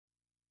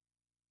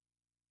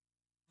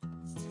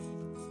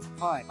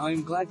Hi, I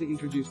am glad to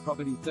introduce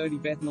property 30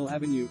 Bethnal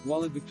Avenue,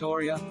 Wollert,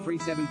 Victoria,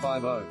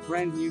 3750.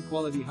 Brand new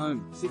quality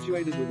home,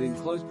 situated within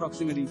close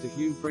proximity to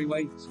Hume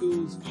Freeway,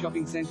 schools,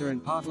 shopping centre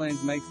and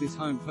parklands makes this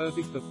home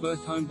perfect for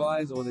first home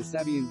buyers or the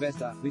savvy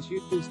investor. This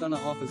youthful stunner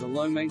offers a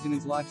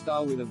low-maintenance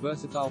lifestyle with a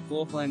versatile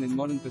floor plan and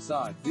modern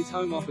facade. This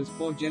home offers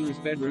 4 generous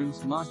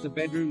bedrooms, master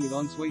bedroom with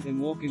ensuite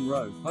and walk-in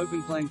robe,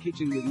 open-plan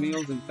kitchen with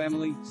meals and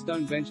family,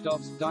 stone bench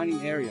tops,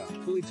 dining area,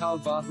 fully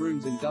tiled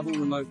bathrooms and double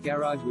remote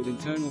garage with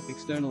internal,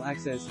 external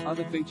access.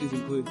 Other features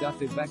include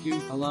ducted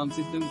vacuum, alarm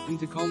system,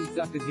 intercom,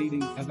 ducted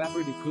heating,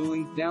 evaporative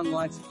cooling,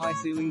 downlights, high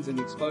ceilings and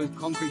exposed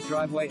concrete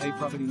driveway. A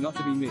property not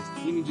to be missed.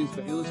 Images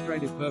for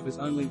illustrative purpose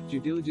only. Due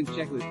diligence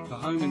checklist for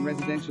home and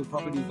residential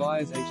property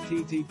buyers.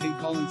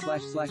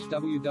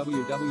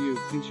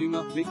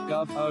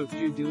 http://www.consumer.vic.gov.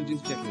 Due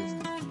diligence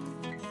checklist.